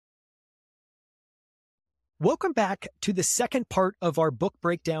Welcome back to the second part of our book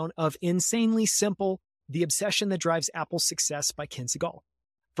breakdown of Insanely Simple, The Obsession That Drives Apple's Success by Ken Segall.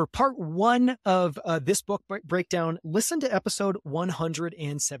 For part one of this book breakdown, listen to episode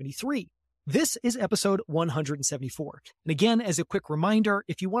 173. This is episode 174. And again, as a quick reminder,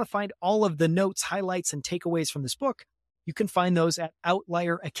 if you want to find all of the notes, highlights, and takeaways from this book, you can find those at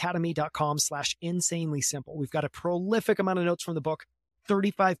outlieracademy.com/insanely simple. We've got a prolific amount of notes from the book,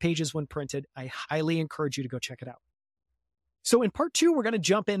 35 pages when printed. I highly encourage you to go check it out. So in part two, we're going to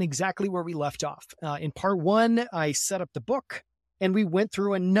jump in exactly where we left off. In part one, I set up the book and we went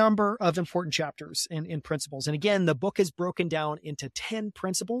through a number of important chapters and principles. And again, the book is broken down into 10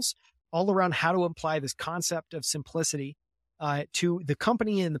 principles all around how to apply this concept of simplicity to the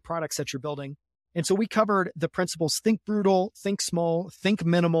company and the products that you're building. And so we covered the principles: think brutal, think small, think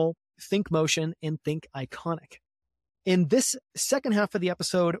minimal, think motion, and think iconic. In this second half of the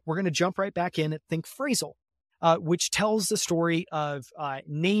episode, we're going to jump right back in at Think Phrasal, which tells the story of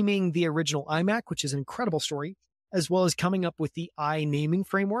naming the original iMac, which is an incredible story, as well as coming up with the naming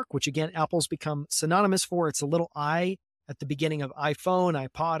framework, which again, Apple's become synonymous for. It's a little I at the beginning of iPhone,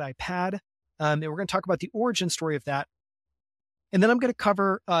 iPod, iPad. And we're going to talk about the origin story of that. And then I'm going to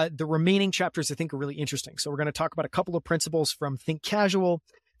cover the remaining chapters I think are really interesting. So we're going to talk about a couple of principles from Think Casual,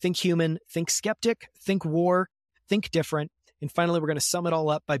 Think Human, Think Skeptic, Think War, Think Different. And finally, we're going to sum it all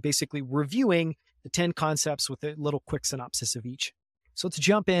up by basically reviewing the 10 concepts with a little quick synopsis of each. So let's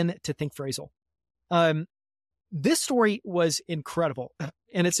jump in to Think Phrasal. This story was incredible,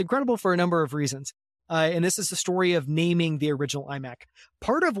 and it's incredible for a number of reasons. And this is the story of naming the original iMac.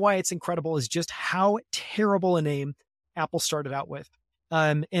 Part of why it's incredible is just how terrible a name Apple started out with.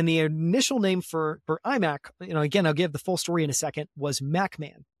 And the initial name for iMac, again, I'll give the full story in a second, was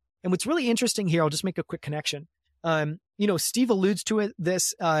MacMan. And what's really interesting here, I'll just make a quick connection. Steve alludes to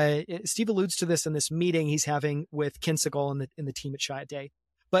this in this meeting he's having with Ken Segall and the team at Chiat/Day.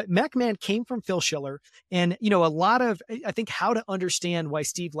 But MacMan came from Phil Schiller. And, I think how to understand why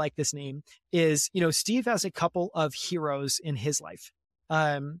Steve liked this name is, Steve has a couple of heroes in his life.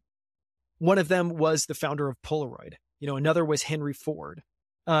 One of them was the founder of Polaroid. Another was Henry Ford.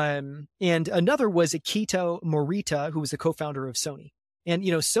 And another was Akito Morita, who was the co-founder of Sony. And,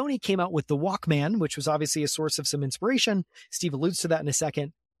 Sony came out with the Walkman, which was obviously a source of some inspiration. Steve alludes to that in a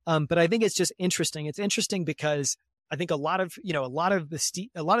second. But I think it's just interesting. It's interesting because I think a lot of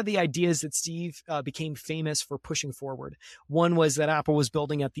the ideas that Steve became famous for pushing forward. One was that Apple was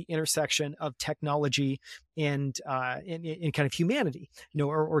building at the intersection of technology and kind of humanity,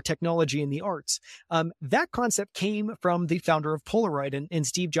 or technology and the arts. That concept came from the founder of Polaroid, and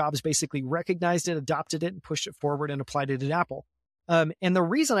Steve Jobs basically recognized it, adopted it, and pushed it forward and applied it at Apple. And the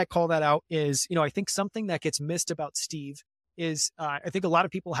reason I call that out is, I think something that gets missed about Steve is I think a lot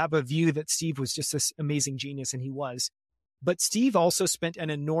of people have a view that Steve was just this amazing genius, and he was. But Steve also spent an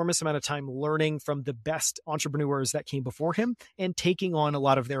enormous amount of time learning from the best entrepreneurs that came before him and taking on a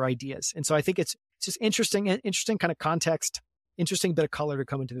lot of their ideas. And so I think it's just interesting kind of context, interesting bit of color to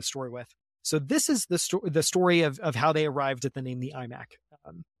come into the story with. So this is the story of how they arrived at the name the iMac.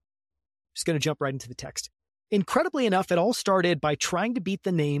 Just going to jump right into the text. Incredibly enough, it all started by trying to beat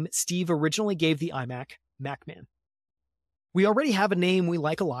the name Steve originally gave the iMac, MacMan. We already have a name we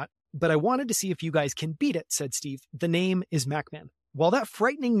like a lot, but I wanted to see if you guys can beat it, said Steve. The name is MacMan. While that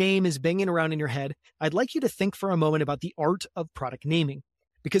frightening name is banging around in your head, I'd like you to think for a moment about the art of product naming.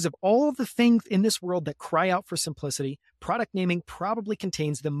 Because of all of the things in this world that cry out for simplicity, product naming probably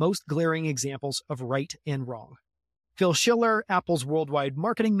contains the most glaring examples of right and wrong. Phil Schiller, Apple's worldwide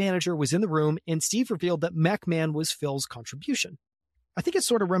marketing manager, was in the room, and Steve revealed that MacMan was Phil's contribution. I think it's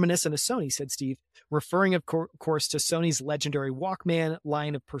sort of reminiscent of Sony, said Steve, referring, of course, to Sony's legendary Walkman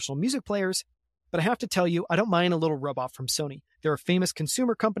line of personal music players. But I have to tell you, I don't mind a little rub-off from Sony. They're a famous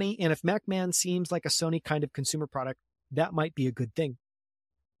consumer company, and if MacMan seems like a Sony kind of consumer product, that might be a good thing.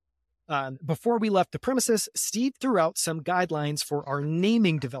 Before we left the premises, Steve threw out some guidelines for our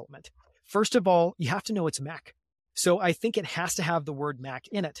naming development. First of all, you have to know it's Mac. So I think it has to have the word Mac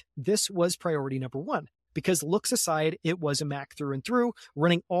in it. This was priority number one. Because looks aside, it was a Mac through and through,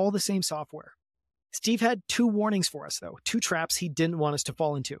 running all the same software. Steve had 2 warnings for us, though, 2 traps he didn't want us to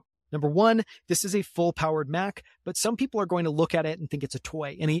fall into. Number one, this is a full-powered Mac, but some people are going to look at it and think it's a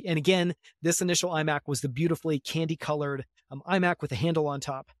toy. And again, this initial iMac was the beautifully candy-colored iMac with a handle on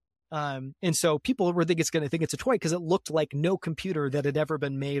top. And so people were going to think it's a toy because it looked like no computer that had ever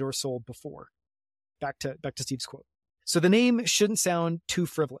been made or sold before. Back to Steve's quote. So the name shouldn't sound too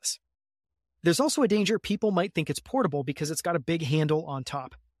frivolous. There's also a danger people might think it's portable because it's got a big handle on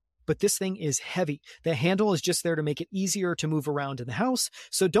top. But this thing is heavy. The handle is just there to make it easier to move around in the house,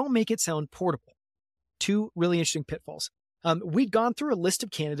 so don't make it sound portable. two really interesting pitfalls. We'd gone through a list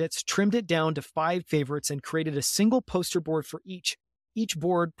of candidates, trimmed it down to 5 favorites, and created a single poster board for each. Each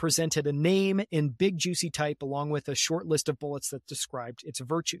board presented a name in big juicy type along with a short list of bullets that described its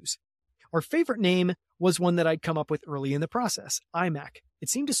virtues. Our favorite name was one that I'd come up with early in the process, iMac. It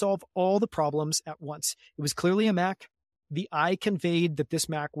seemed to solve all the problems at once. It was clearly a Mac. The I conveyed that this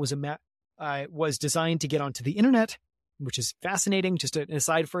Mac was was designed to get onto the internet, which is fascinating. Just an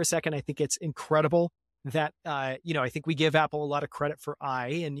aside for a second, I think it's incredible that, I think we give Apple a lot of credit for I,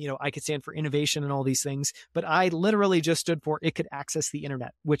 and, I could stand for innovation and all these things, but I literally just stood for it could access the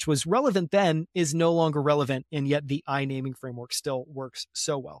internet, which was relevant then, is no longer relevant, and yet the I naming framework still works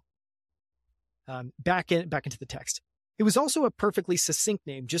so well. Back into the text. It was also a perfectly succinct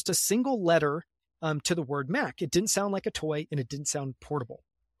name, just a single letter to the word Mac. It didn't sound like a toy, and it didn't sound portable.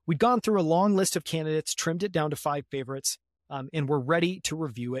 We'd gone through a long list of candidates, trimmed it down to 5 favorites, and we're ready to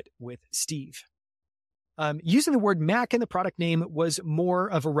review it with Steve. Using the word Mac in the product name was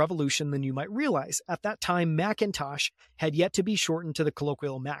more of a revolution than you might realize. At that time, Macintosh had yet to be shortened to the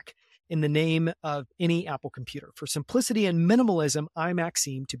colloquial Mac in the name of any Apple computer. For simplicity and minimalism, iMac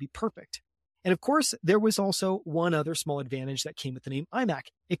seemed to be perfect. And of course, there was also one other small advantage that came with the name iMac.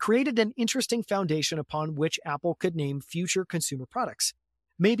 It created an interesting foundation upon which Apple could name future consumer products.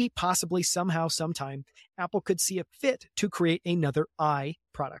 Maybe, possibly, somehow, sometime, Apple could see a fit to create another i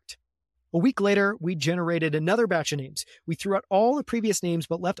product. A week later, we generated another batch of names. We threw out all the previous names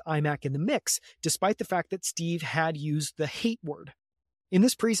but left iMac in the mix, despite the fact that Steve had used the hate word. In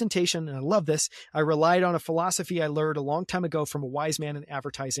this presentation, and I love this, I relied on a philosophy I learned a long time ago from a wise man in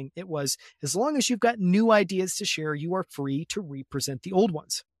advertising. It was, as long as you've got new ideas to share, you are free to represent the old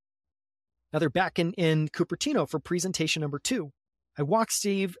ones. Now they're back in Cupertino for presentation number 2. I walked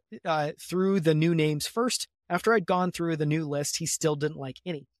Steve through the new names first. After I'd gone through the new list, he still didn't like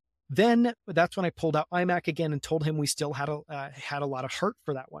any. Then that's when I pulled out iMac again and told him we still had a lot of heart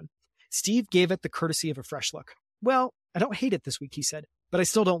for that one. Steve gave it the courtesy of a fresh look. Well, I don't hate it this week, he said, but I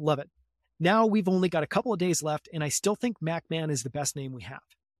still don't love it. Now we've only got a couple of days left, and I still think MacMan is the best name we have.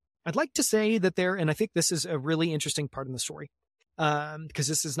 I'd like to say that and I think this is a really interesting part in the story, because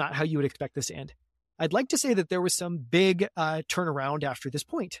this is not how you would expect this to end. I'd like to say that there was some big turnaround after this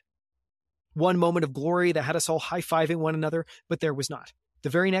point. One moment of glory that had us all high-fiving one another, but there was not. The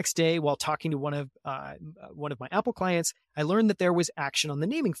very next day, while talking to one of my Apple clients, I learned that there was action on the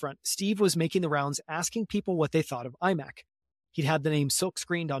naming front. Steve was making the rounds, asking people what they thought of iMac. He'd had the name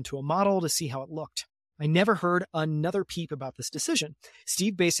silk-screened onto a model to see how it looked. I never heard another peep about this decision.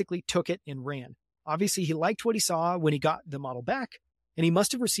 Steve basically took it and ran. Obviously, he liked what he saw when he got the model back, and he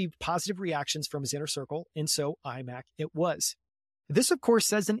must have received positive reactions from his inner circle, and so iMac it was. This, of course,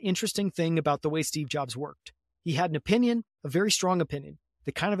 says an interesting thing about the way Steve Jobs worked. He had an opinion, a very strong opinion.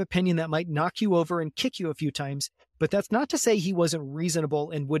 The kind of opinion that might knock you over and kick you a few times, but that's not to say he wasn't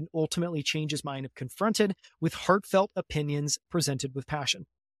reasonable and wouldn't ultimately change his mind if confronted with heartfelt opinions presented with passion.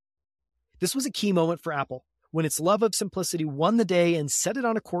 This was a key moment for Apple, when its love of simplicity won the day and set it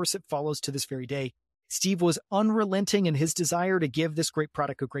on a course it follows to this very day. Steve was unrelenting in his desire to give this great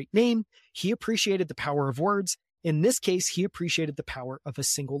product a great name. He appreciated the power of words. In this case, he appreciated the power of a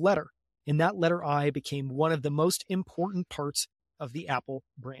single letter. And that letter I became one of the most important parts of the Apple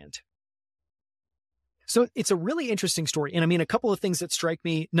brand. So it's a really interesting story. And I mean, a couple of things that strike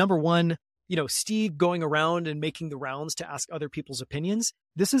me. Number one, Steve going around and making the rounds to ask other people's opinions.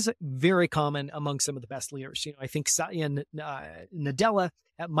 This is very common among some of the best leaders. I think Satya Nadella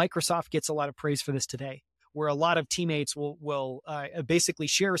at Microsoft gets a lot of praise for this today, where a lot of teammates will basically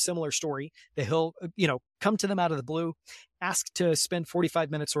share a similar story that he'll, come to them out of the blue, ask to spend 45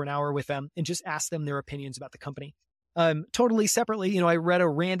 minutes or an hour with them and just ask them their opinions about the company. Totally separately, I read a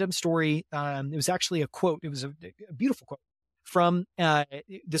random story. It was actually a quote. It was a beautiful quote from,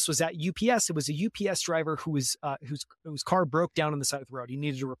 this was at UPS. It was a UPS driver whose car broke down on the side of the road. He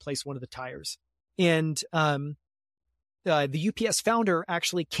needed to replace one of the tires. And, the UPS founder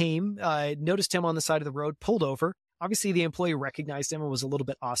actually came, noticed him on the side of the road, pulled over. Obviously the employee recognized him and was a little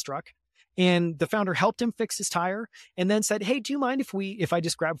bit awestruck. And the founder helped him fix his tire and then said, "Hey, do you mind if I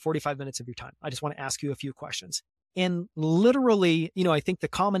just grab 45 minutes of your time? I just want to ask you a few questions." And literally, I think the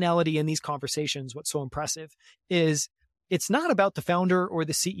commonality in these conversations, what's so impressive is it's not about the founder or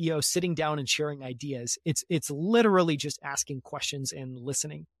the CEO sitting down and sharing ideas. It's literally just asking questions and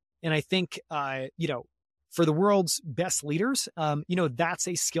listening. And I think, for the world's best leaders, that's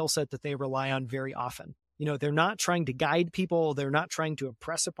a skill set that they rely on very often. They're not trying to guide people. They're not trying to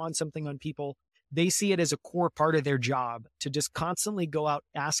impress upon something on people. They see it as a core part of their job to just constantly go out,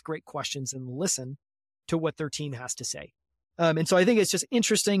 ask great questions, and listen to what their team has to say. And so I think it's just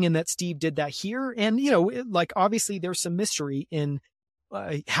interesting in that Steve did that here. And, like obviously there's some mystery in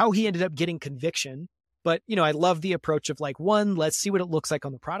how he ended up getting conviction. But, I love the approach of like, one, let's see what it looks like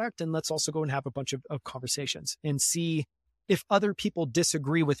on the product. And let's also go and have a bunch of conversations and see if other people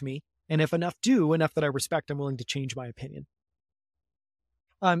disagree with me. And if enough that I respect, I'm willing to change my opinion.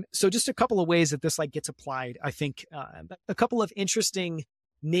 So just a couple of ways that this like gets applied. I think a couple of interesting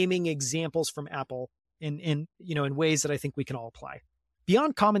naming examples from Apple in ways that I think we can all apply.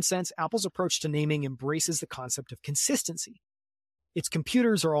 Beyond common sense, Apple's approach to naming embraces the concept of consistency. Its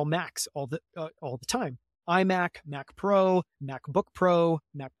computers are all Macs all the time. iMac, Mac Pro, MacBook Pro,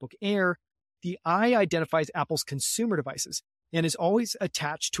 MacBook Air. The I identifies Apple's consumer devices and is always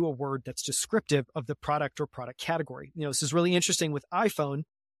attached to a word that's descriptive of the product or product category. This is really interesting with iPhone,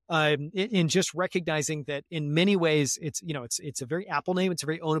 in just recognizing that in many ways it's a very Apple name. It's a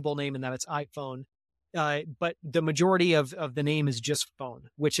very ownable name in that it's iPhone. But the majority of the name is just phone,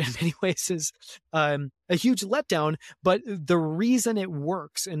 which in many ways is a huge letdown. But the reason it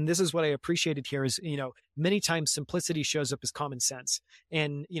works, and this is what I appreciated here, is, many times simplicity shows up as common sense.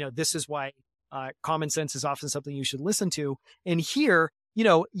 And, this is why common sense is often something you should listen to. And here,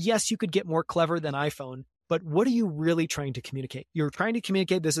 yes, you could get more clever than iPhone, but what are you really trying to communicate? You're trying to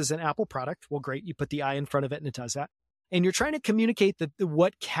communicate this is an Apple product. Well, great. You put the I in front of it and it does that. And you're trying to communicate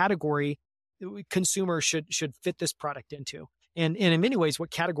what category consumers should fit this product into. And in many ways, what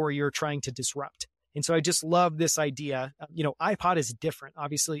category you're trying to disrupt. And so I just love this idea. iPod is different,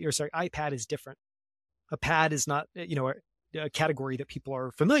 obviously, iPad is different. A pad is not, a category that people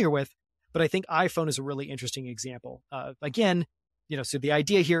are familiar with, but I think iPhone is a really interesting example. Again, so the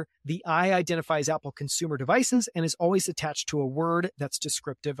idea here, the I identifies Apple consumer devices and is always attached to a word that's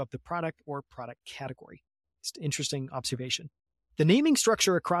descriptive of the product or product category. It's an interesting observation. The naming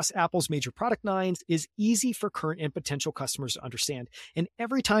structure across Apple's major product lines is easy for current and potential customers to understand. And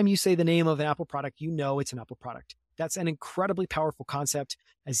every time you say the name of an Apple product, it's an Apple product. That's an incredibly powerful concept,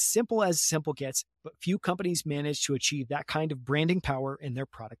 as simple gets, but few companies manage to achieve that kind of branding power in their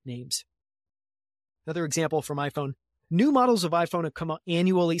product names. Another example from iPhone. New models of iPhone have come out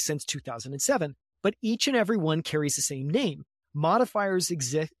annually since 2007, but each and every one carries the same name. Modifiers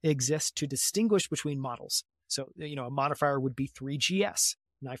exist to distinguish between models. So, a modifier would be 3GS,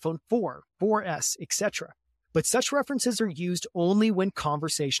 an iPhone 4, 4S, etc. But such references are used only when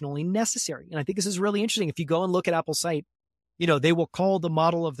conversationally necessary. And I think this is really interesting. If you go and look at Apple's site, they will call the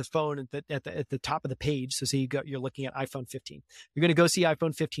model of the phone at the top of the page. So say you're looking at iPhone 15. You're going to go see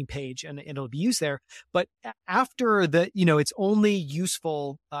iPhone 15 page and it'll be used there. But after it's only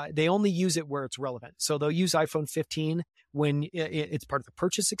useful. They only use it where it's relevant. So they'll use iPhone 15 when it's part of the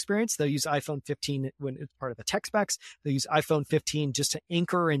purchase experience. They'll use iPhone 15 when it's part of the tech specs. They'll use iPhone 15 just to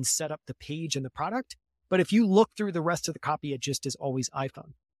anchor and set up the page and the product. But if you look through the rest of the copy, it just is always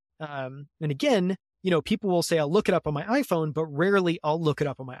iPhone. And again, people will say, I'll look it up on my iPhone, but rarely I'll look it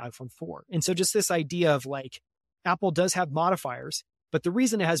up on my iPhone 4. And so just this idea of like, Apple does have modifiers, but the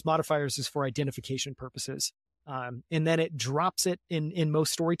reason it has modifiers is for identification purposes. And then it drops it in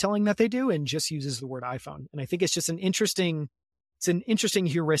most storytelling that they do and just uses the word iPhone. And I think it's just an interesting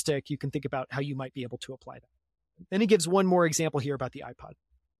heuristic. You can think about how you might be able to apply that. Then he gives one more example here about the iPod.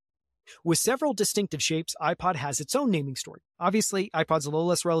 With several distinctive shapes, iPod has its own naming story. Obviously, iPod's a little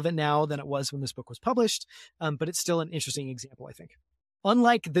less relevant now than it was when this book was published, but it's still an interesting example, I think.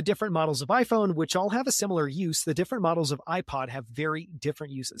 Unlike the different models of iPhone, which all have a similar use, the different models of iPod have very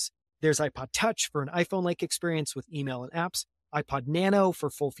different uses. There's iPod Touch for an iPhone-like experience with email and apps, iPod Nano for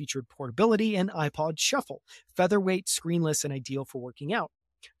full-featured portability, and iPod Shuffle, featherweight, screenless, and ideal for working out.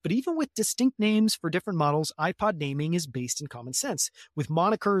 But even with distinct names for different models, iPod naming is based in common sense, with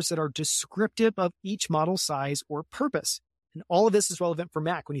monikers that are descriptive of each model size or purpose. And all of this is relevant for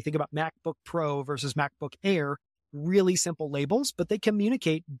Mac. When you think about MacBook Pro versus MacBook Air, really simple labels, but they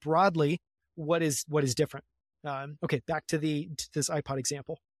communicate broadly what is different. Okay, back to this iPod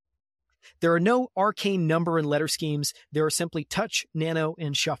example. There are no arcane number and letter schemes. There are simply Touch, Nano,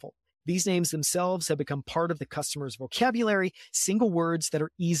 and Shuffle. These names themselves have become part of the customer's vocabulary, single words that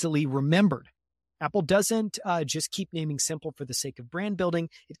are easily remembered. Apple doesn't just keep naming simple for the sake of brand building.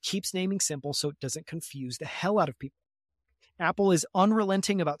 It keeps naming simple so it doesn't confuse the hell out of people. Apple is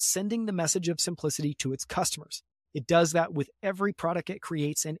unrelenting about sending the message of simplicity to its customers. It does that with every product it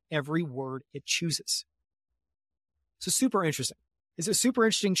creates and every word it chooses. So super interesting. It's a super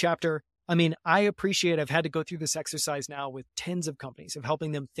interesting chapter. I mean, I appreciate I've had to go through this exercise now with tens of companies of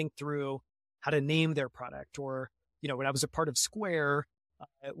helping them think through how to name their product. Or, when I was a part of Square,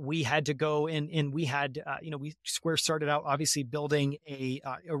 we had to go and we had, Square started out obviously building a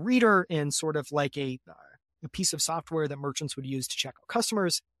reader and sort of like a a piece of software that merchants would use to check out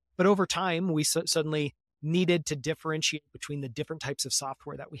customers. But over time, we suddenly needed to differentiate between the different types of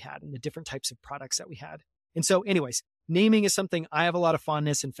software that we had and the different types of products that we had. And so anyways, naming is something I have a lot of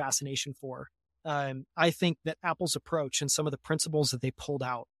fondness and fascination for. I think that Apple's approach and some of the principles that they pulled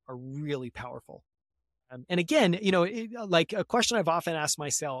out are really powerful. And again, like a question I've often asked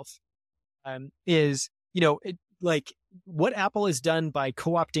myself is, like what Apple has done by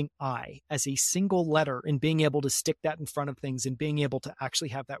co-opting I as a single letter and being able to stick that in front of things and being able to actually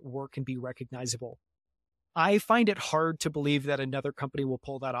have that work and be recognizable. I find it hard to believe that another company will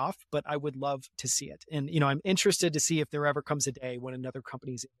pull that off, but I would love to see it. And, I'm interested to see if there ever comes a day when another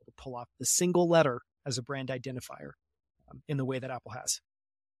company is able to pull off the single letter as a brand identifier in the way that Apple has.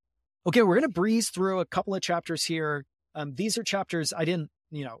 Okay, we're going to breeze through a couple of chapters here. These are chapters I didn't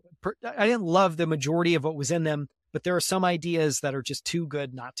love the majority of what was in them, but there are some ideas that are just too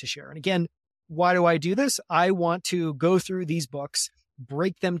good not to share. And again, why do I do this? I want to go through these books,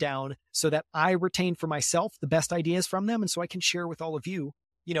 break them down so that I retain for myself the best ideas from them. And so I can share with all of you,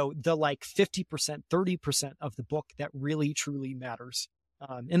 the like 50%, 30% of the book that really, truly matters.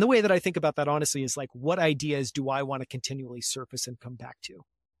 And the way that I think about that, honestly, is like, what ideas do I want to continually surface and come back to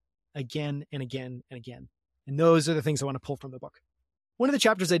again and again and again? And those are the things I want to pull from the book. One of the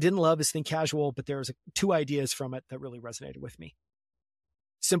chapters I didn't love is Think Casual, but there's two ideas from it that really resonated with me.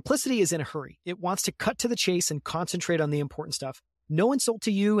 Simplicity is in a hurry. It wants to cut to the chase and concentrate on the important stuff. No insult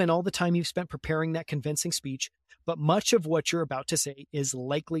to you and all the time you've spent preparing that convincing speech, but much of what you're about to say is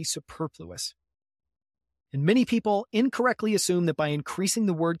likely superfluous. And many people incorrectly assume that by increasing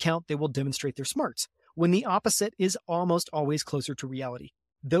the word count, they will demonstrate their smarts, when the opposite is almost always closer to reality.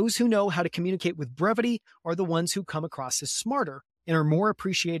 Those who know how to communicate with brevity are the ones who come across as smarter and are more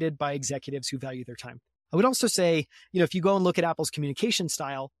appreciated by executives who value their time. I would also say, if you go and look at Apple's communication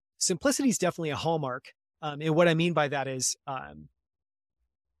style, simplicity is definitely a hallmark. And what I mean by that is,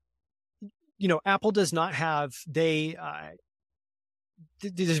 Apple does not have, there's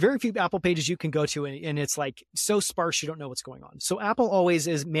very few Apple pages you can go to, and it's like so sparse, you don't know what's going on. So Apple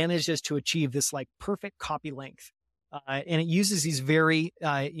always manages to achieve this like perfect copy length. And it uses these very,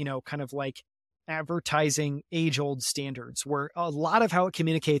 kind of like advertising age-old standards where a lot of how it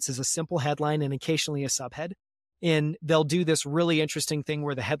communicates is a simple headline and occasionally a subhead. And they'll do this really interesting thing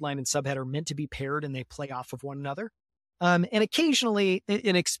where the headline and subhead are meant to be paired and they play off of one another. And occasionally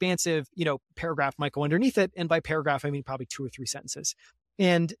an expansive, paragraph might go underneath it. And by paragraph, I mean probably 2 or 3 sentences.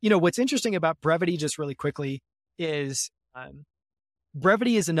 And, what's interesting about brevity, just really quickly, is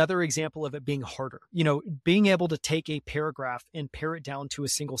brevity is another example of it being harder. Being able to take a paragraph and pare it down to a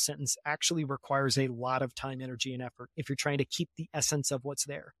single sentence actually requires a lot of time, energy, and effort if you're trying to keep the essence of what's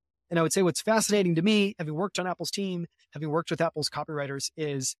there. And I would say what's fascinating to me, having worked on Apple's team, having worked with Apple's copywriters,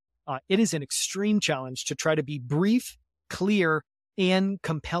 is it is an extreme challenge to try to be brief, clear, and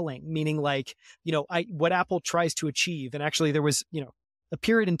compelling, meaning like, what Apple tries to achieve. And actually there was, a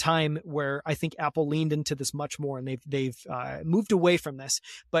period in time where I think Apple leaned into this much more, and they've moved away from this.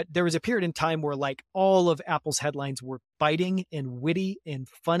 But there was a period in time where like all of Apple's headlines were biting and witty and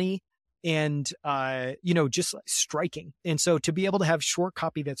funny and, just like striking. And so to be able to have short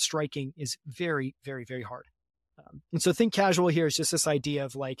copy that's striking is very, very, very hard. And so Think Casual here is just this idea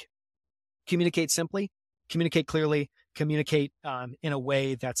of like, communicate simply, communicate clearly, communicate in a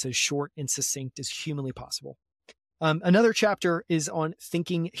way that's as short and succinct as humanly possible. Another chapter is on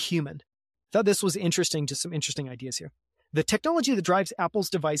thinking human. Thought this was interesting, just some interesting ideas here. The technology that drives Apple's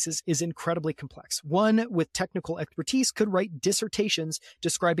devices is incredibly complex. One with technical expertise could write dissertations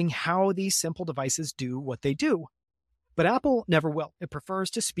describing how these simple devices do what they do. But Apple never will. It prefers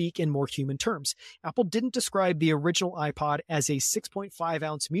to speak in more human terms. Apple didn't describe the original iPod as a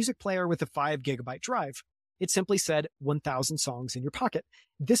 6.5-ounce music player with a 5-gigabyte drive. It simply said 1,000 songs in your pocket.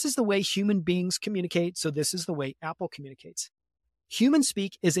 This is the way human beings communicate, so this is the way Apple communicates. Human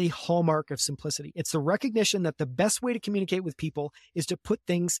speak is a hallmark of simplicity. It's the recognition that the best way to communicate with people is to put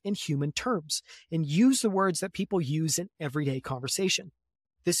things in human terms and use the words that people use in everyday conversation.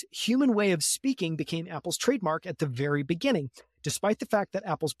 This human way of speaking became Apple's trademark at the very beginning, despite the fact that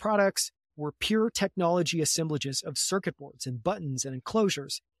Apple's products were pure technology assemblages of circuit boards and buttons and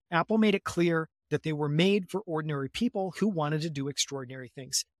enclosures. Apple made it clear that they were made for ordinary people who wanted to do extraordinary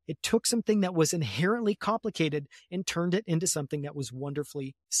things. It took something that was inherently complicated and turned it into something that was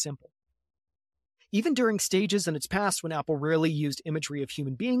wonderfully simple. Even during stages in its past when Apple rarely used imagery of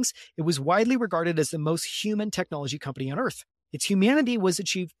human beings, it was widely regarded as the most human technology company on earth. Its humanity was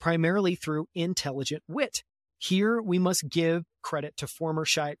achieved primarily through intelligent wit. Here, we must give credit to former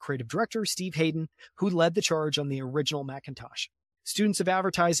Chiat creative director Steve Hayden, who led the charge on the original Macintosh. Students of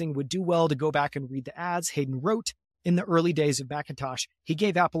advertising would do well to go back and read the ads Hayden wrote in the early days of Macintosh. He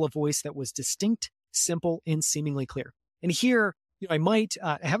gave Apple a voice that was distinct, simple, and seemingly clear. And here, I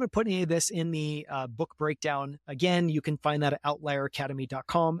haven't put any of this in the book breakdown. Again, you can find that at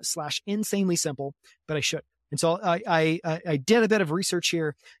outlieracademy.com/insanely simple, but I should. And so I did a bit of research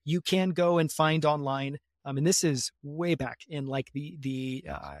here. You can go and find online. And this is way back in like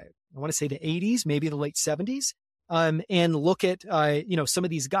I want to say the 80s, maybe the late 70s. And look at, some of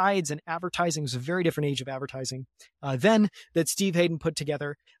these guides, and advertising was a very different age of advertising then that Steve Hayden put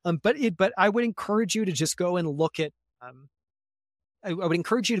together. But I would encourage you to just go and look at, I would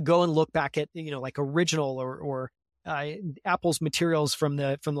encourage you to go and look back at, like original or Apple's materials from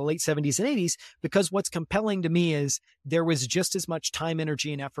the late 70s and 80s, because what's compelling to me is there was just as much time,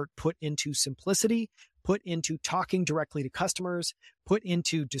 energy, and effort put into simplicity, put into talking directly to customers, put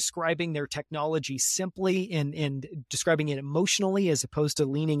into describing their technology simply and describing it emotionally as opposed to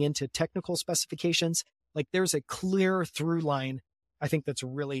leaning into technical specifications. Like there's a clear through line, I think, that's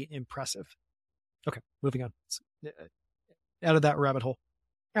really impressive. Okay, moving on. Out of that rabbit hole.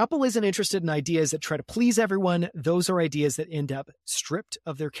 Apple isn't interested in ideas that try to please everyone. Those are ideas that end up stripped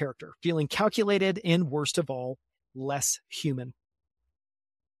of their character, feeling calculated, and worst of all, less human.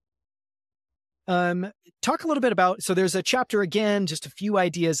 Talk a little bit about, so there's a chapter, again, just a few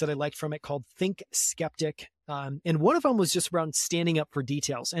ideas that I liked from it called Think Skeptic. And one of them was just around standing up for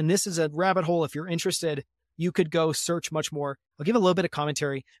details. And this is a rabbit hole. If you're interested, you could go search much more. I'll give a little bit of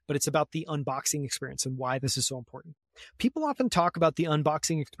commentary, but it's about the unboxing experience and why this is so important. People often talk about the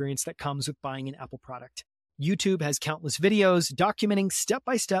unboxing experience that comes with buying an Apple product. YouTube has countless videos documenting step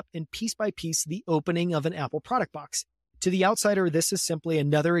by step and piece by piece the opening of an Apple product box. To the outsider, this is simply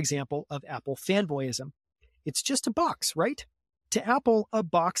another example of Apple fanboyism. It's just a box, right? To Apple, a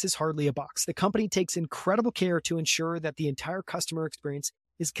box is hardly a box. The company takes incredible care to ensure that the entire customer experience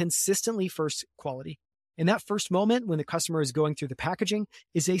is consistently first quality. And that first moment when the customer is going through the packaging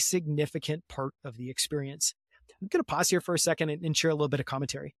is a significant part of the experience. I'm going to pause here for a second and share a little bit of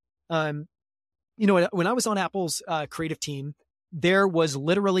commentary. When I was on Apple's creative team, there was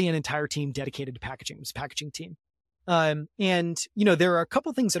literally an entire team dedicated to packaging. It was a packaging team. There are a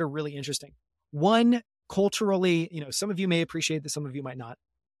couple things that are really interesting. One, culturally, some of you may appreciate this, some of you might not.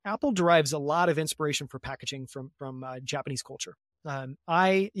 Apple derives a lot of inspiration for packaging from Japanese culture.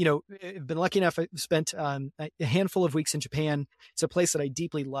 I've been lucky enough. I spent a handful of weeks in Japan. It's a place that I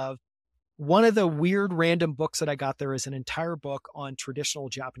deeply love. One of the weird random books that I got there is an entire book on traditional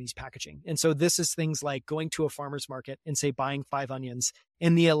Japanese packaging. And so this is things like going to a farmer's market and say buying 5 onions,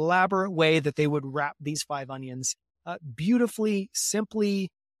 and the elaborate way that they would wrap these 5 onions beautifully,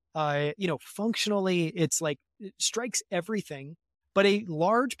 simply, functionally. It's like, it strikes everything. But a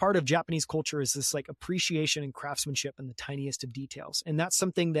large part of Japanese culture is this like appreciation and craftsmanship in the tiniest of details. And that's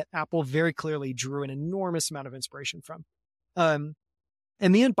something that Apple very clearly drew an enormous amount of inspiration from.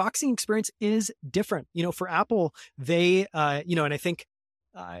 And the unboxing experience is different. For Apple, they, and I think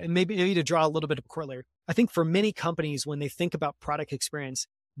maybe to draw a little bit of a corollary, I think for many companies, when they think about product experience,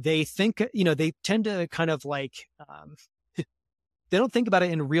 they think, they tend to kind of like, they don't think about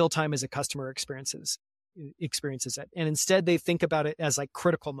it in real time as a customer experiences it. And instead they think about it as like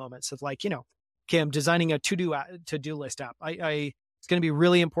critical moments of like, okay, I'm designing a to-do list app. It's going to be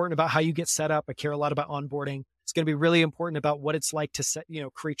really important about how you get set up. I care a lot about onboarding. It's going to be really important about what it's like to set,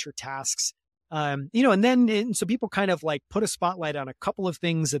 create your tasks. And so people kind of like put a spotlight on a couple of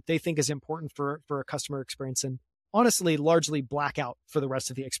things that they think is important for a customer experience, and honestly, largely black out for the rest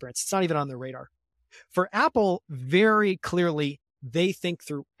of the experience. It's not even on their radar. For Apple, very clearly, they think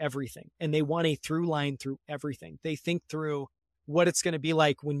through everything, and they want a through line through everything. They think through what it's going to be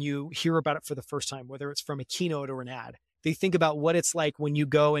like when you hear about it for the first time, whether it's from a keynote or an ad. They think about what it's like when you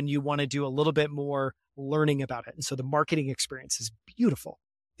go and you want to do a little bit more learning about it. And so the marketing experience is beautiful.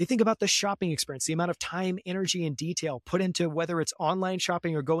 They think about the shopping experience. The amount of time, energy, and detail put into whether it's online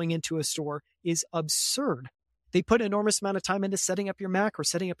shopping or going into a store is absurd. They put an enormous amount of time into setting up your Mac or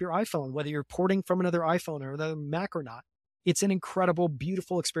setting up your iPhone, whether you're porting from another iPhone or another Mac or not. It's an incredible,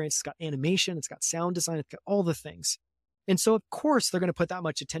 beautiful experience. It's got animation. It's got sound design. It's got all the things. And so, of course, they're going to put that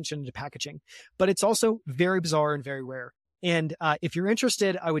much attention into packaging, but it's also very bizarre and very rare. And if you're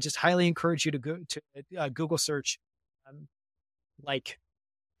interested, I would just highly encourage you to go to Google search like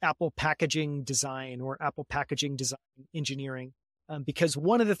Apple packaging design or Apple packaging design engineering. Because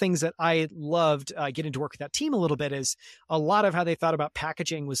one of the things that I loved getting to work with that team a little bit is a lot of how they thought about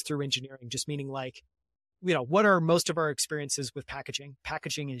packaging was through engineering, just meaning like what are most of our experiences with packaging?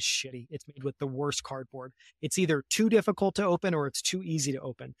 Packaging is shitty. It's made with the worst cardboard. It's either too difficult to open or it's too easy to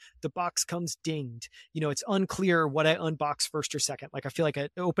open. The box comes dinged. It's unclear what I unbox first or second. Like I feel like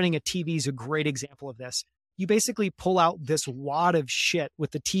opening a TV is a great example of this. You basically pull out this wad of shit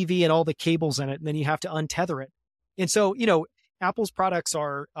with the TV and all the cables in it, and then you have to untether it. And so, Apple's products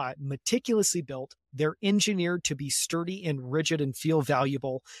are meticulously built. They're engineered to be sturdy and rigid and feel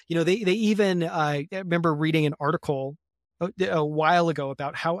valuable. They even, I remember reading an article a while ago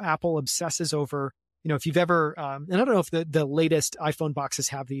about how Apple obsesses over, if you've ever, and I don't know if the latest iPhone boxes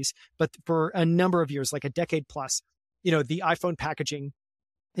have these, but for a number of years, like a decade plus, the iPhone packaging,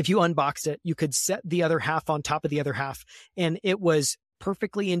 if you unboxed it, you could set the other half on top of the other half, and it was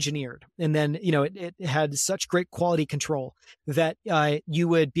perfectly engineered. And then, it had such great quality control that you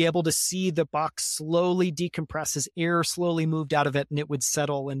would be able to see the box slowly decompress as air slowly moved out of it, and it would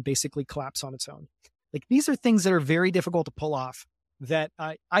settle and basically collapse on its own. Like, these are things that are very difficult to pull off that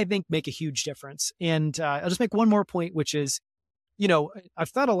I think make a huge difference. And I'll just make one more point, which is, I've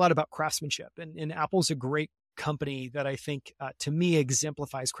thought a lot about craftsmanship, and Apple's a great company that I think, to me,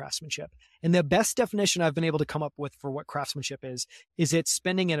 exemplifies craftsmanship. And the best definition I've been able to come up with for what craftsmanship is it's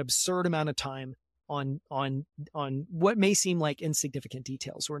spending an absurd amount of time on what may seem like insignificant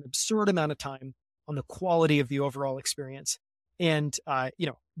details, or an absurd amount of time on the quality of the overall experience. And,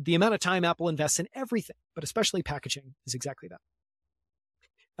 the amount of time Apple invests in everything, but especially packaging, is exactly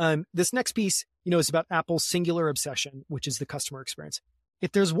that. This next piece, is about Apple's singular obsession, which is the customer experience.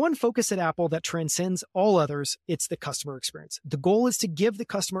 If there's one focus at Apple that transcends all others, it's the customer experience. The goal is to give the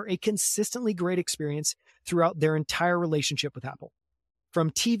customer a consistently great experience throughout their entire relationship with Apple. From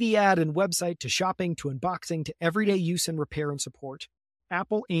TV ad and website to shopping to unboxing to everyday use and repair and support,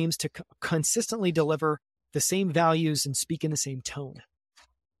 Apple aims to consistently deliver the same values and speak in the same tone.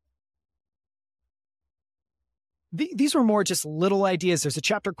 These were more just little ideas. There's a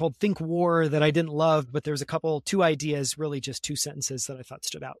chapter called Think War that I didn't love, but there's two ideas, really just two sentences that I thought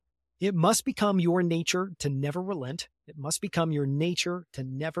stood out. It must become your nature to never relent. It must become your nature to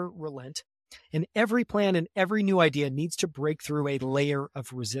never relent. And every plan and every new idea needs to break through a layer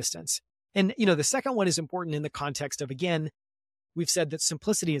of resistance. And, the second one is important in the context of, again, we've said that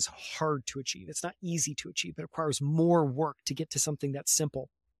simplicity is hard to achieve. It's not easy to achieve. It requires more work to get to something that's simple.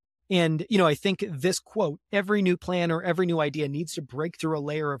 And, I think this quote, every new plan or every new idea needs to break through a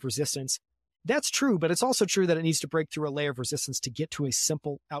layer of resistance. That's true, but it's also true that it needs to break through a layer of resistance to get to a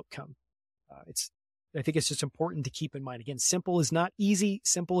simple outcome. I think it's just important to keep in mind. Again, simple is not easy.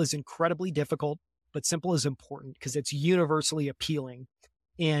 Simple is incredibly difficult, but simple is important because it's universally appealing.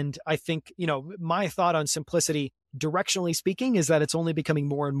 And I think, my thought on simplicity, directionally speaking, is that it's only becoming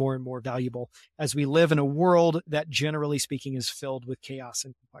more and more and more valuable as we live in a world that, generally speaking, is filled with chaos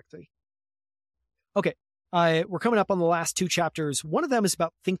and complexity. Okay, we're coming up on the last two chapters. One of them is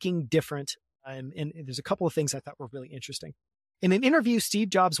about thinking different. And there's a couple of things I thought were really interesting. In an interview, Steve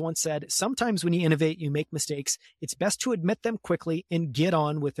Jobs once said, "Sometimes when you innovate, you make mistakes. It's best to admit them quickly and get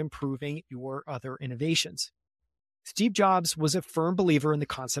on with improving your other innovations." Steve Jobs was a firm believer in the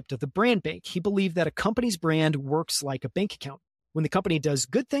concept of the brand bank. He believed that a company's brand works like a bank account. When the company does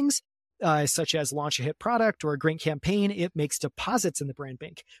good things, such as launch a hit product or a great campaign, it makes deposits in the brand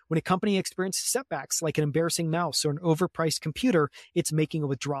bank. When a company experiences setbacks like an embarrassing mouse or an overpriced computer, it's making a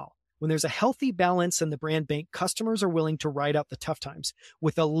withdrawal. When there's a healthy balance in the brand bank, customers are willing to ride out the tough times.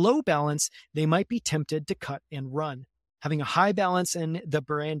 With a low balance, they might be tempted to cut and run. Having a high balance in the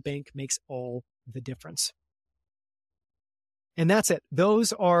brand bank makes all the difference. And that's it.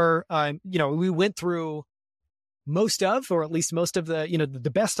 Those are, we went through most of, or at least most of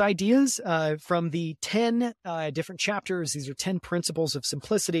the best ideas from the 10 different chapters. These are 10 principles of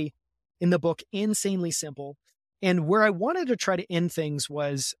simplicity in the book, Insanely Simple. And where I wanted to try to end things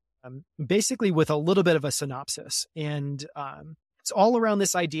was basically with a little bit of a synopsis. And it's all around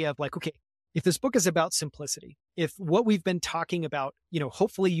this idea of like, okay, if this book is about simplicity, if what we've been talking about,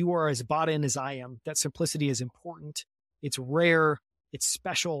 hopefully you are as bought in as I am, that simplicity is important. It's rare, it's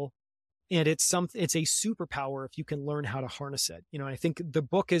special, and it's a superpower if you can learn how to harness it. I think the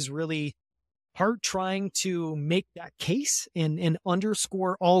book is really part trying to make that case and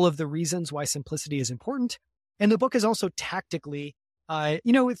underscore all of the reasons why simplicity is important. And the book is also tactically,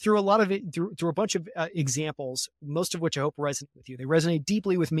 through a lot of it, through a bunch of examples, most of which I hope resonate with you. They resonate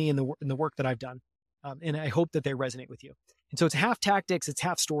deeply with me in the work that I've done, and I hope that they resonate with you. And so it's half tactics, it's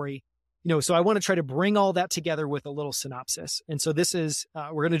half story. So I want to try to bring all that together with a little synopsis. And so this is,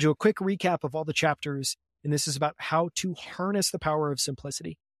 we're going to do a quick recap of all the chapters, and this is about how to harness the power of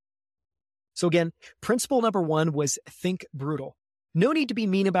simplicity. So again, principle number 1 was think brutal. No need to be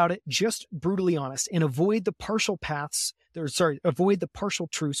mean about it, just brutally honest, and avoid the partial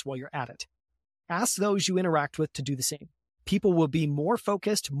truths while you're at it. Ask those you interact with to do the same. People will be more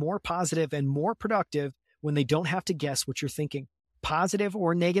focused, more positive, and more productive when they don't have to guess what you're thinking. Positive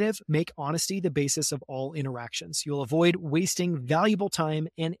or negative, make honesty the basis of all interactions. You'll avoid wasting valuable time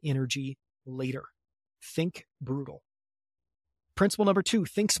and energy later. Think brutal. Principle number 2,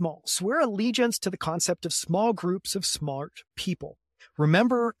 think small. Swear allegiance to the concept of small groups of smart people.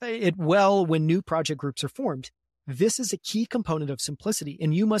 Remember it well when new project groups are formed. This is a key component of simplicity,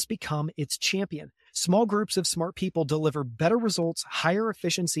 and you must become its champion. Small groups of smart people deliver better results, higher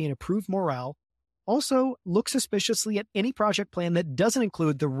efficiency, and improved morale. Also, look suspiciously at any project plan that doesn't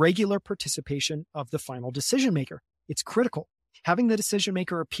include the regular participation of the final decision maker. It's critical. Having the decision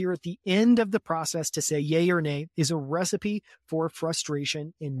maker appear at the end of the process to say yay or nay is a recipe for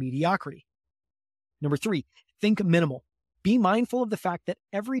frustration and mediocrity. Number 3, think minimal. Be mindful of the fact that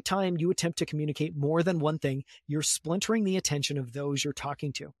every time you attempt to communicate more than one thing, you're splintering the attention of those you're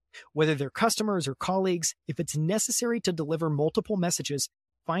talking to. Whether they're customers or colleagues, if it's necessary to deliver multiple messages,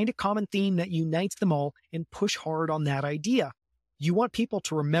 find a common theme that unites them all and push hard on that idea. You want people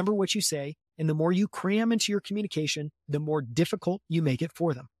to remember what you say, and the more you cram into your communication, the more difficult you make it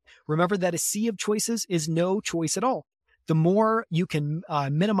for them. Remember that a sea of choices is no choice at all. The more you can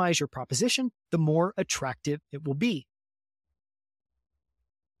minimize your proposition, the more attractive it will be.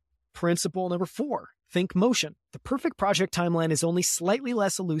 Principle number 4, think motion. The perfect project timeline is only slightly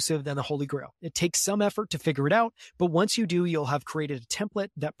less elusive than the Holy Grail. It takes some effort to figure it out, but once you do, you'll have created a template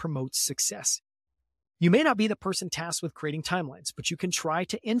that promotes success. You may not be the person tasked with creating timelines, but you can try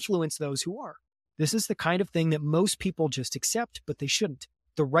to influence those who are. This is the kind of thing that most people just accept, but they shouldn't.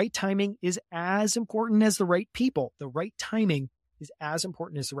 The right timing is as important as the right people. The right timing is as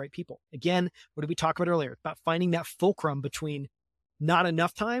important as the right people. Again, what did we talk about earlier? About finding that fulcrum between not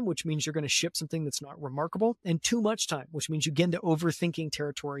enough time, which means you're going to ship something that's not remarkable, and too much time, which means you get into overthinking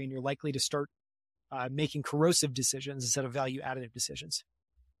territory and you're likely to start making corrosive decisions instead of value additive decisions.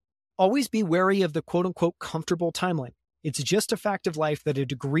 Always be wary of the quote-unquote comfortable timeline. It's just a fact of life that a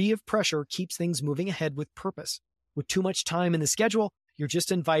degree of pressure keeps things moving ahead with purpose. With too much time in the schedule, you're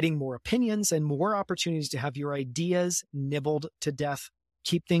just inviting more opinions and more opportunities to have your ideas nibbled to death.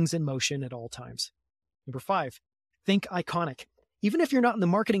 Keep things in motion at all times. Number 5, think iconic. Even if you're not in the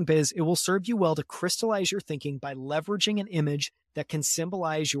marketing biz, it will serve you well to crystallize your thinking by leveraging an image that can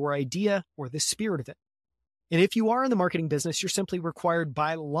symbolize your idea or the spirit of it. And if you are in the marketing business, you're simply required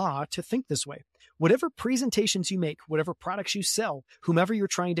by law to think this way. Whatever presentations you make, whatever products you sell, whomever you're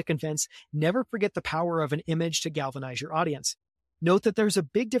trying to convince, never forget the power of an image to galvanize your audience. Note that there's a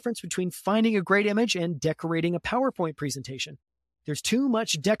big difference between finding a great image and decorating a PowerPoint presentation. There's too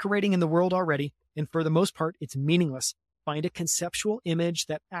much decorating in the world already, and for the most part, it's meaningless. Find a conceptual image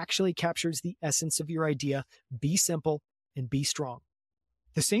that actually captures the essence of your idea. Be simple and be strong.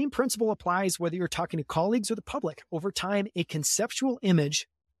 The same principle applies whether you're talking to colleagues or the public. Over time, a conceptual image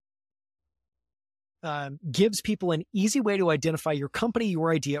gives people an easy way to identify your company,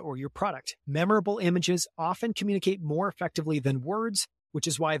 your idea, or your product. Memorable images often communicate more effectively than words, which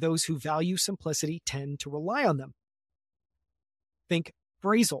is why those who value simplicity tend to rely on them. Think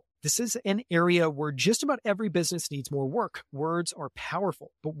phrasal. This is an area where just about every business needs more work. Words are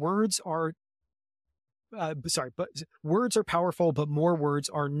powerful, but words are powerful, but more words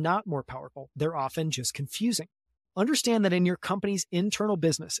are not more powerful. They're often just confusing. Understand that in your company's internal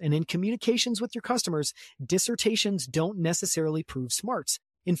business and in communications with your customers, dissertations don't necessarily prove smarts.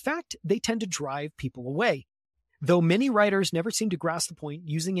 In fact, they tend to drive people away. Though many writers never seem to grasp the point,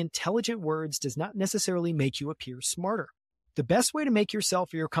 using intelligent words does not necessarily make you appear smarter. The best way to make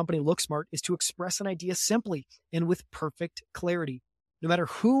yourself or your company look smart is to express an idea simply and with perfect clarity. No matter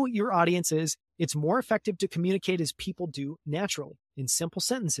who your audience is, it's more effective to communicate as people do naturally, in simple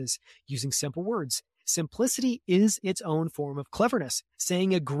sentences, using simple words. Simplicity is its own form of cleverness,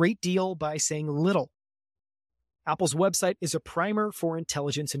 saying a great deal by saying little. Apple's website is a primer for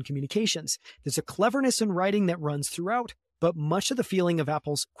intelligence and communications. There's a cleverness in writing that runs throughout, but much of the feeling of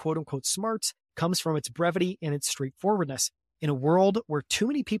Apple's quote-unquote smarts comes from its brevity and its straightforwardness. In a world where too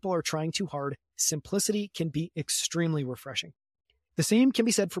many people are trying too hard, simplicity can be extremely refreshing. The same can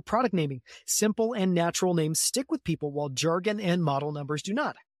be said for product naming. Simple and natural names stick with people while jargon and model numbers do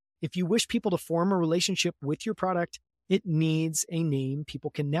not. If you wish people to form a relationship with your product, it needs a name people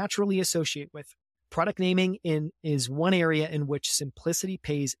can naturally associate with. Product naming is one area in which simplicity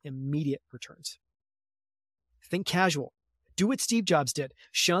pays immediate returns. Think casual. Do what Steve Jobs did.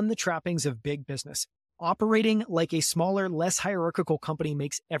 Shun the trappings of big business. Operating like a smaller, less hierarchical company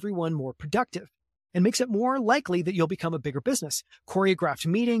makes everyone more productive. and makes it more likely that you'll become a bigger business. Choreographed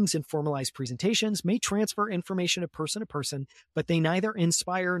meetings and formalized presentations may transfer information to person, but they neither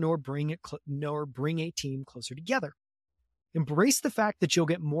inspire nor bring a team closer together. Embrace the fact that you'll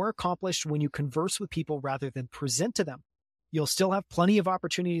get more accomplished when you converse with people rather than present to them. You'll still have plenty of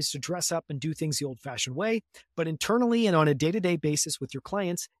opportunities to dress up and do things the old-fashioned way, but internally and on a day-to-day basis with your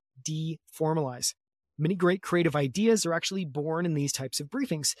clients, deformalize. Many great creative ideas are actually born in these types of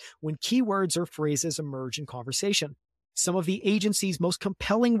briefings when keywords or phrases emerge in conversation. Some of the agency's most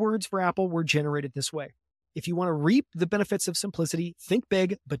compelling words for Apple were generated this way. If you want to reap the benefits of simplicity, think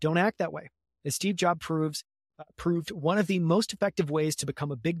big, but don't act that way. As Steve Jobs proved, one of the most effective ways to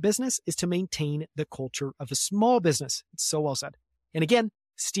become a big business is to maintain the culture of a small business. It's so well said. And again,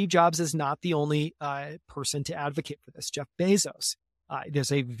 Steve Jobs is not the only person to advocate for this. Jeff Bezos.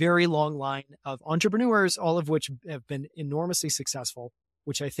 There's a very long line of entrepreneurs, all of which have been enormously successful,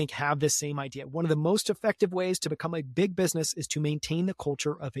 which I think have this same idea. One of the most effective ways to become a big business is to maintain the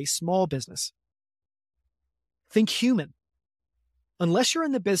culture of a small business. Think human. Unless you're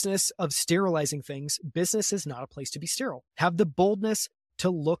in the business of sterilizing things, business is not a place to be sterile. Have the boldness to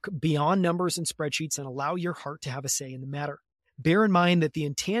look beyond numbers and spreadsheets and allow your heart to have a say in the matter. Bear in mind that the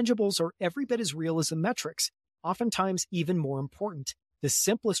intangibles are every bit as real as the metrics, oftentimes even more important. The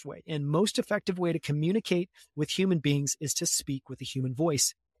simplest way and most effective way to communicate with human beings is to speak with a human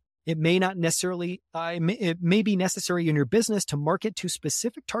voice. It may be necessary in your business to market to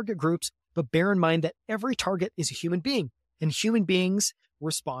specific target groups, but bear in mind that every target is a human being, and human beings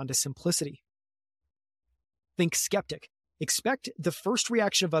respond to simplicity. Think skeptic. Expect the first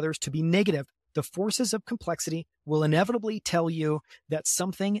reaction of others to be negative. The forces of complexity will inevitably tell you that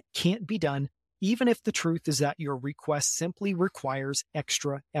something can't be done, even if the truth is that your request simply requires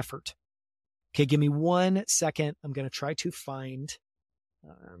extra effort. Okay, give me 1 second. I'm going to try to find,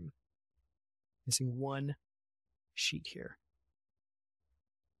 missing one sheet here.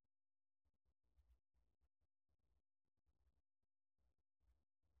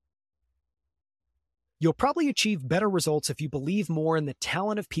 You'll probably achieve better results if you believe more in the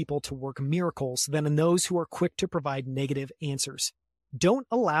talent of people to work miracles than in those who are quick to provide negative answers. Don't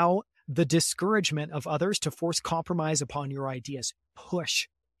allow the discouragement of others to force compromise upon your ideas. Push.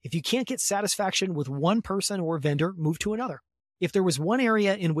 If you can't get satisfaction with one person or vendor, move to another. If there was one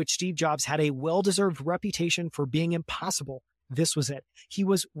area in which Steve Jobs had a well-deserved reputation for being impossible, this was it. He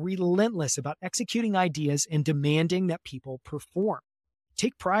was relentless about executing ideas and demanding that people perform.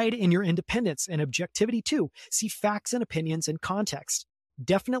 Take pride in your independence and objectivity too. See facts and opinions in context.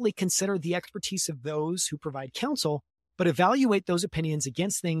 Definitely consider the expertise of those who provide counsel, but evaluate those opinions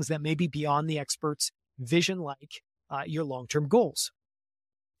against things that may be beyond the expert's vision, like your long-term goals.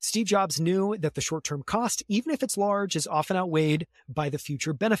 Steve Jobs knew that the short-term cost, even if it's large, is often outweighed by the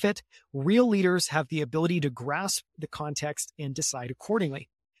future benefit. Real leaders have the ability to grasp the context and decide accordingly.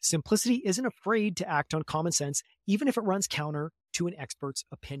 Simplicity isn't afraid to act on common sense, even if it runs counter to an expert's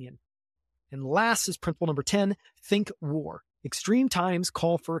opinion. And last is principle number 10, think war. Extreme times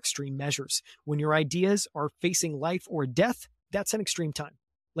call for extreme measures. When your ideas are facing life or death, that's an extreme time.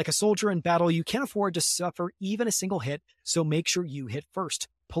 Like a soldier in battle, you can't afford to suffer even a single hit, so make sure you hit first.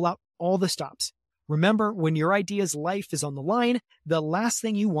 Pull out all the stops. Remember, when your idea's life is on the line, the last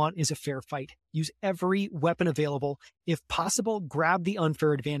thing you want is a fair fight. Use every weapon available. If possible, grab the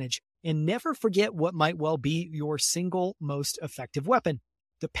unfair advantage. And never forget what might well be your single most effective weapon,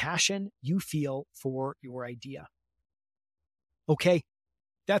 the passion you feel for your idea. Okay,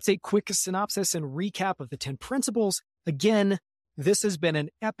 that's a quick synopsis and recap of the 10 principles. Again, this has been an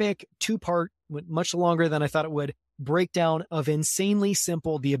epic 2-part, went much longer than I thought it would, breakdown of Insanely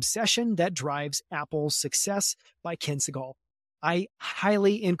Simple, The Obsession That Drives Apple's Success by Ken Segall. I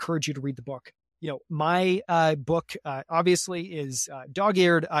highly encourage you to read the book. My book obviously is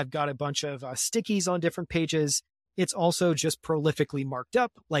dog-eared. I've got a bunch of stickies on different pages. It's also just prolifically marked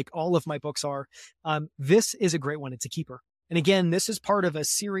up like all of my books are. This is a great one. It's a keeper. And again, this is part of a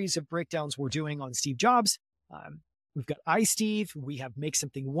series of breakdowns we're doing on Steve Jobs. We've got iSteve, we have Make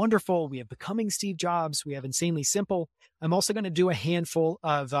Something Wonderful, we have Becoming Steve Jobs, we have Insanely Simple. I'm also going to do a handful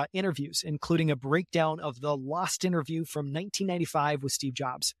of interviews, including a breakdown of the Lost interview from 1995 with Steve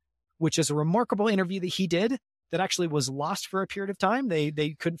Jobs, which is a remarkable interview that he did that actually was lost for a period of time.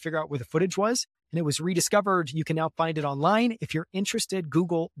 They couldn't figure out where the footage was, and it was rediscovered. You can now find it online. If you're interested,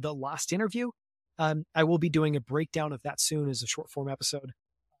 Google the Lost interview. I will be doing a breakdown of that soon as a short form episode.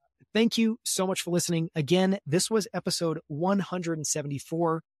 Thank you so much for listening. Again, this was episode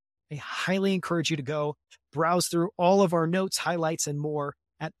 174. I highly encourage you to go browse through all of our notes, highlights, and more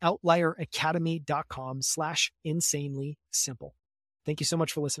at outlieracademy.com/insanely simple. Thank you so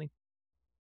much for listening.